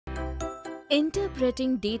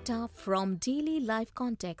Interpreting data from daily life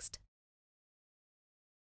context.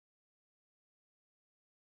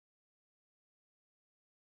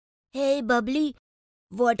 Hey Bubbly,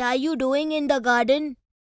 what are you doing in the garden?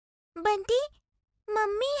 Bunty,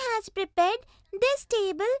 Mummy has prepared this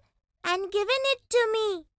table and given it to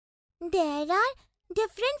me. There are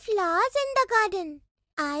different flowers in the garden.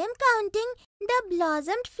 I am counting the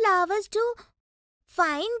blossomed flowers to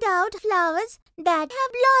find out flowers that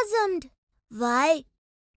have blossomed. Why?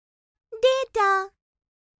 Data.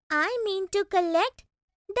 I mean to collect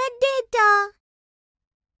the data.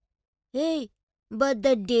 Hey, but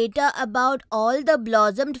the data about all the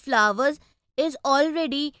blossomed flowers is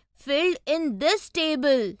already filled in this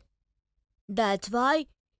table. That's why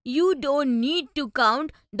you don't need to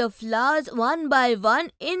count the flowers one by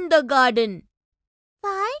one in the garden.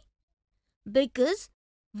 Why? Because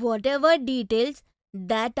whatever details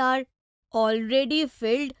that are already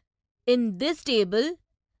filled in this table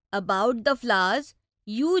about the flowers,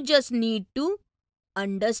 you just need to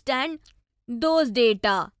understand those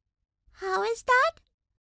data. How is that?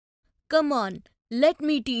 Come on, let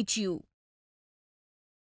me teach you.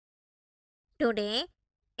 Today,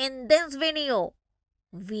 in this video,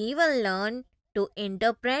 we will learn to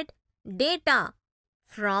interpret data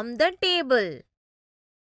from the table.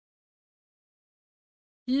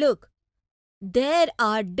 Look, there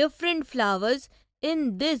are different flowers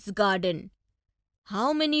in this garden.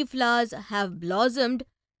 How many flowers have blossomed?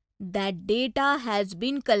 That data has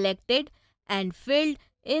been collected and filled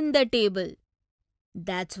in the table.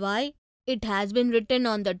 That's why it has been written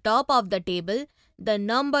on the top of the table the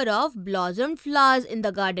number of blossomed flowers in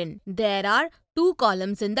the garden. There are two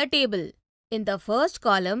columns in the table. In the first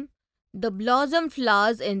column, the blossomed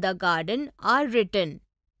flowers in the garden are written.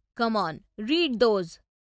 Come on, read those.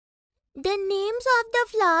 The names of the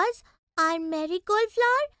flowers are marigold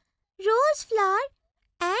flower, rose flower,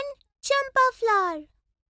 and champa flower.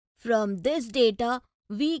 From this data,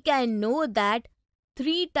 we can know that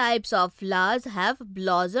 3 types of flowers have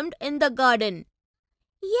blossomed in the garden.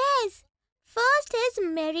 Yes, first is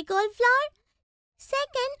marigold flower,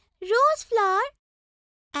 second rose flower,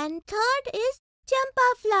 and third is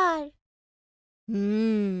champa flower.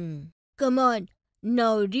 Come on,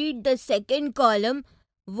 now read the second column.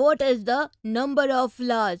 What is the number of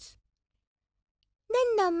flowers?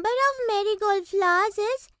 The number of marigold flowers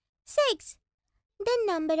is 6. The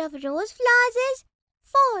number of rose flowers is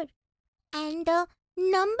 4. And the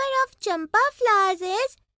number of champa flowers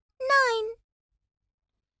is 9.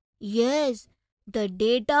 Yes, the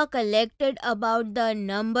data collected about the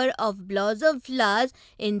number of blossom flowers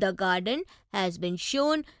in the garden has been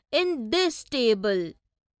shown in this table.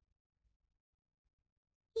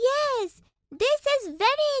 Yes, this is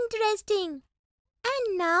very interesting.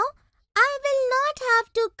 And now I will not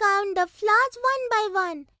have to count the flowers one by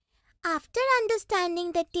one. After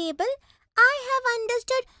understanding the table, I have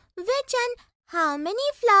understood which and how many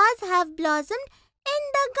flowers have blossomed in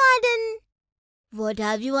the garden. What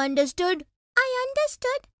have you understood? I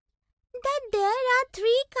understood that there are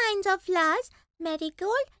 3 kinds of flowers,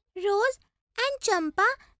 marigold, rose and champa,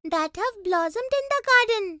 that have blossomed in the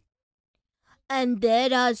garden. And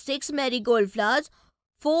there are 6 marigold flowers,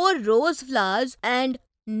 4 rose flowers and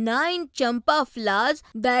 9 champa flowers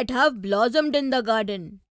that have blossomed in the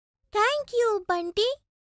garden. Thank you, Bunty.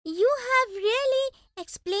 You have really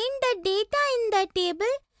explained the data in the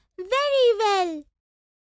table very well.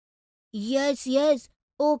 Yes.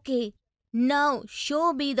 Okay. Now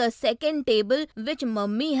show me the second table which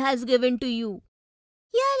Mummy has given to you.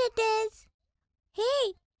 Here it is.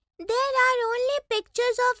 Hey, there are only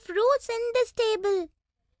pictures of fruits in this table.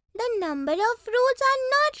 The number of fruits are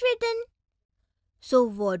not written. So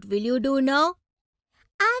what will you do now?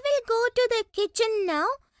 I will go to the kitchen now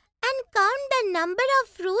and count the number of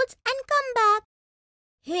fruits and come back.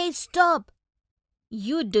 Hey, stop!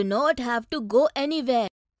 You do not have to go anywhere.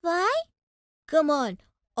 Why? Come on,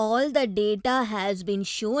 all the data has been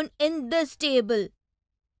shown in this table.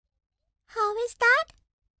 How is that?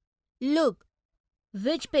 Look,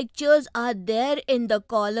 which pictures are there in the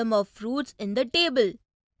column of fruits in the table?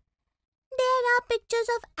 There are pictures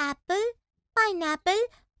of apple, pineapple,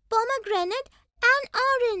 pomegranate and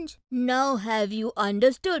orange. Now have you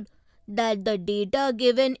understood that the data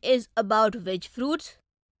given is about which fruits?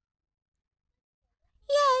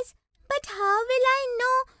 Yes, but how will I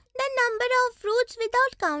know the number of fruits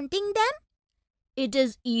without counting them? It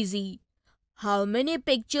is easy. How many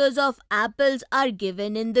pictures of apples are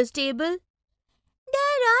given in this table?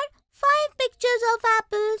 There are 5 pictures of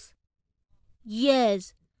apples.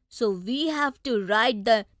 Yes, so we have to write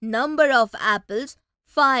the number of apples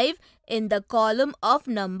 5 in the column of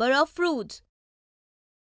number of fruits.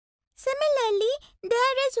 Similarly,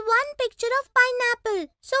 there is one picture of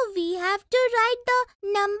pineapple. So we have to write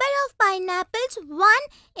the number of pineapples 1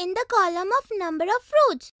 in the column of number of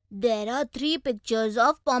fruits. There are 3 pictures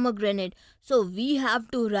of pomegranate. So we have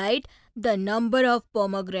to write the number of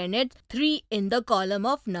pomegranates 3 in the column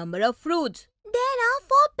of number of fruits. There are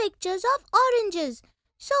 4 pictures of oranges.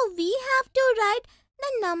 So we have to write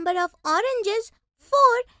the number of oranges 4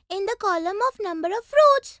 in the column of number of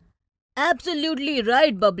fruits. Absolutely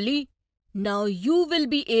right, Bubbly. Now you will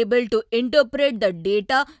be able to interpret the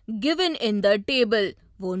data given in the table,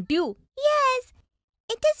 won't you? Yes,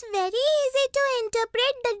 it is very easy to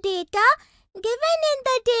interpret the data given in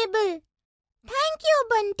the table. Thank you,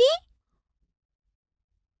 Bunty.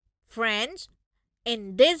 Friends,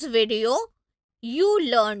 in this video, you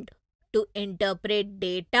learned to interpret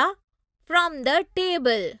data from the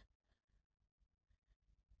table.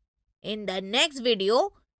 In the next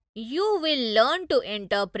video, you will learn to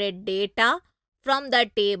interpret data from the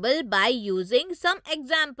table by using some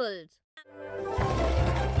examples.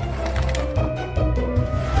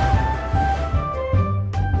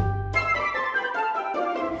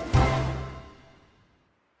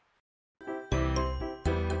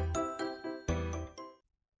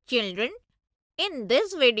 Children, in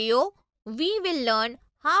this video, we will learn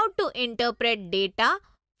how to interpret data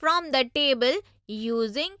from the table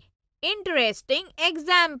using interesting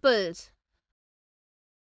examples.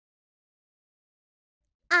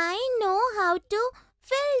 I know how to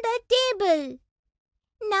fill the table.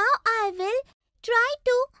 Now I will try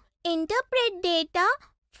to interpret data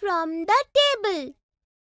from the table.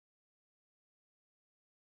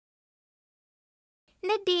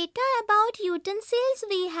 The data about utensils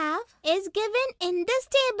we have is given in this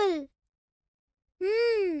table.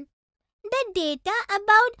 The data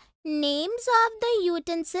about names of the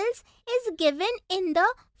utensils is given in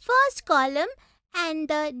the first column and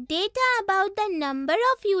the data about the number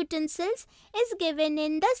of utensils is given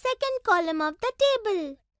in the second column of the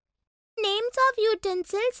table. Names of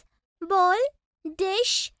utensils, bowl,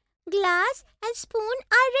 dish, glass and spoon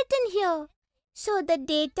are written here. So the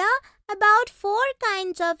data about 4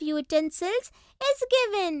 kinds of utensils is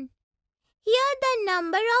given. Here the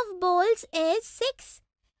number of bowls is 6.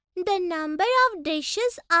 The number of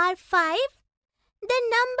dishes are 5. The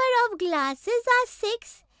number of glasses are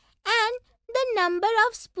 6. And the number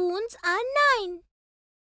of spoons are 9.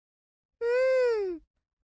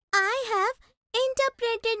 I have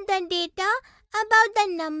interpreted the data about the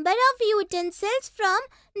number of utensils from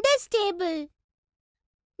this table.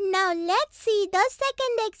 Now let's see the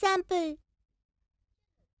second example.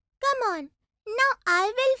 Come on. Now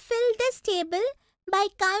I will fill this table by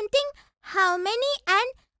counting how many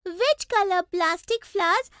and which color plastic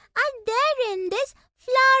flowers are there in this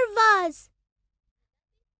flower vase.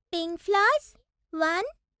 Pink flowers, 1,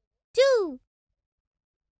 2.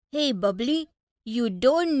 Hey, Bubbly, you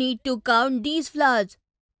don't need to count these flowers.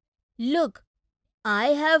 Look, I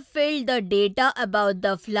have filled the data about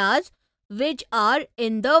the flowers which are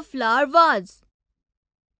in the flower vase.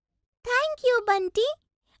 Thank you, Bunty.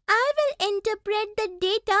 I will interpret the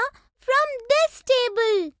data from this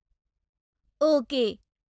table. Okay.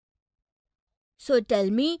 So tell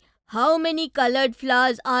me, how many colored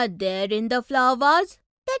flowers are there in the flower vase?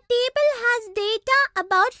 The table has data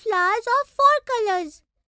about flowers of 4 colors.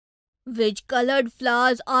 Which colored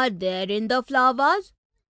flowers are there in the flower vase?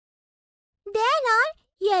 There are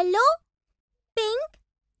yellow, pink,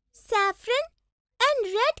 saffron and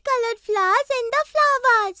red colored flowers in the flower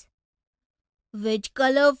vase. Which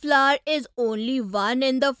color flower is only one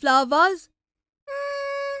in the flower vase?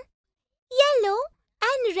 Yellow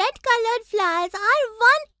and red colored flowers are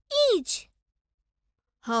 1 each.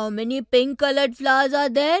 How many pink colored flowers are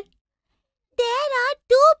there? There are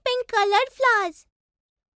 2 pink colored flowers.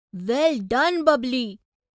 Well done, Bubbly.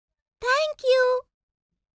 Thank you.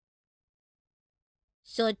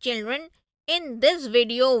 So children, in this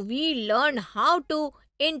video we learned how to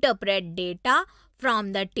interpret data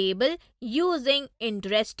from the table using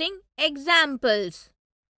interesting examples.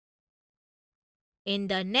 In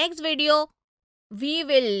the next video, we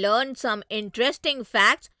will learn some interesting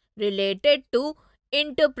facts related to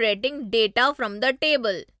interpreting data from the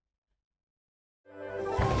table.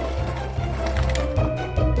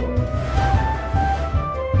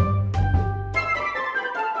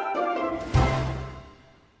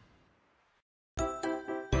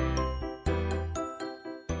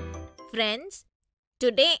 Friends,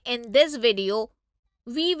 today in this video,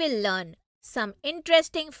 we will learn some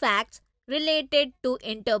interesting facts related to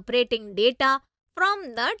interpreting data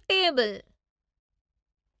from the table.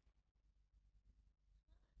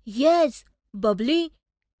 Yes, Bubbly,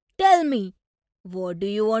 tell me, what do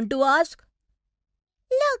you want to ask?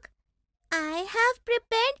 Look, I have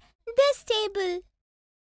prepared this table.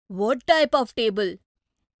 What type of table?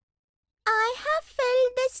 I have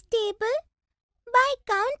filled this table by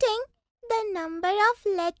counting the number of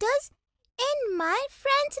letters in my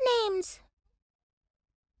friends' names.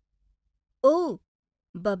 Oh,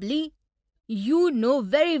 Bubbly, you know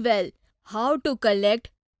very well how to collect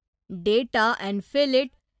data and fill it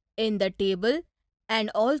in the table,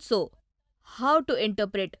 and also how to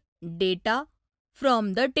interpret data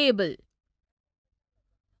from the table.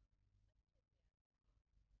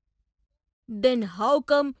 Then how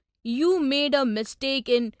come you made a mistake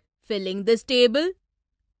in filling this table?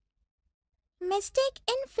 Mistake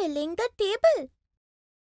in filling the table.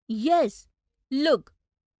 Yes, look,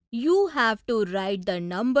 you have to write the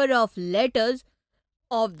number of letters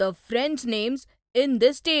of the friends' names in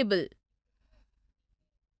this table.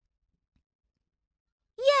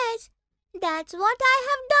 Yes, that's what I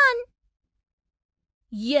have done.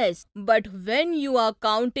 Yes, but when you are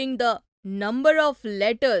counting the number of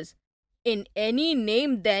letters in any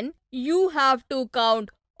name, then you have to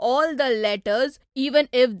count all the letters even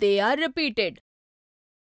if they are repeated.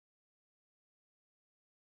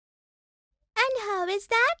 And how is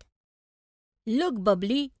that? Look,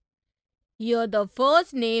 Bubbly, here the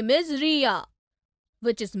first name is Riya,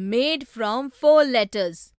 which is made from 4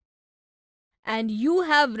 letters. And you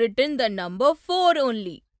have written the number 4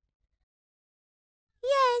 only.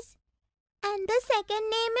 Yes. And the second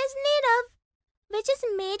name is Nirav, which is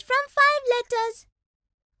made from 5 letters.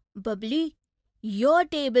 Bubbly, your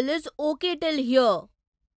table is okay till here.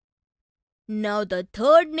 Now the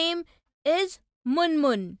third name is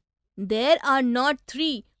Munmun. There are not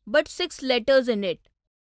 3 but 6 letters in it.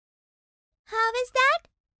 How is that?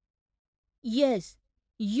 Yes,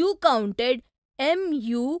 you counted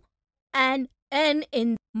M-U and N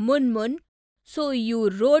in Munmun, so you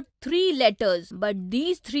wrote 3 letters, but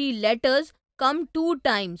these 3 letters come 2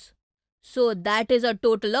 times. So that is a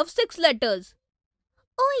total of 6 letters.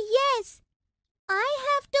 Oh yes. I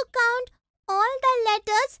have to count all the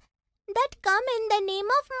letters that come in the name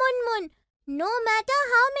of Munmun, no matter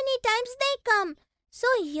how many times they come. So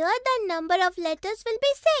here the number of letters will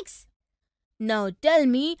be 6. Now tell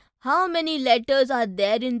me, how many letters are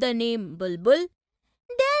there in the name Bulbul?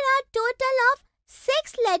 There are total of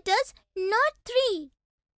 6 letters, not 3.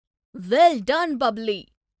 Well done, Bubbly.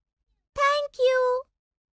 Thank you.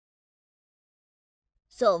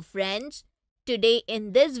 So friends, today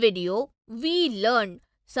in this video, we learned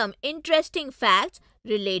some interesting facts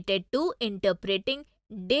related to interpreting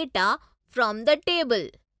data from the table.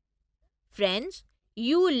 Friends,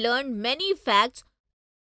 you learned many facts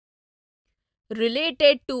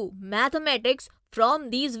related to mathematics from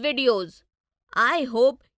these videos. I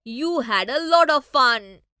hope you had a lot of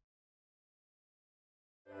fun.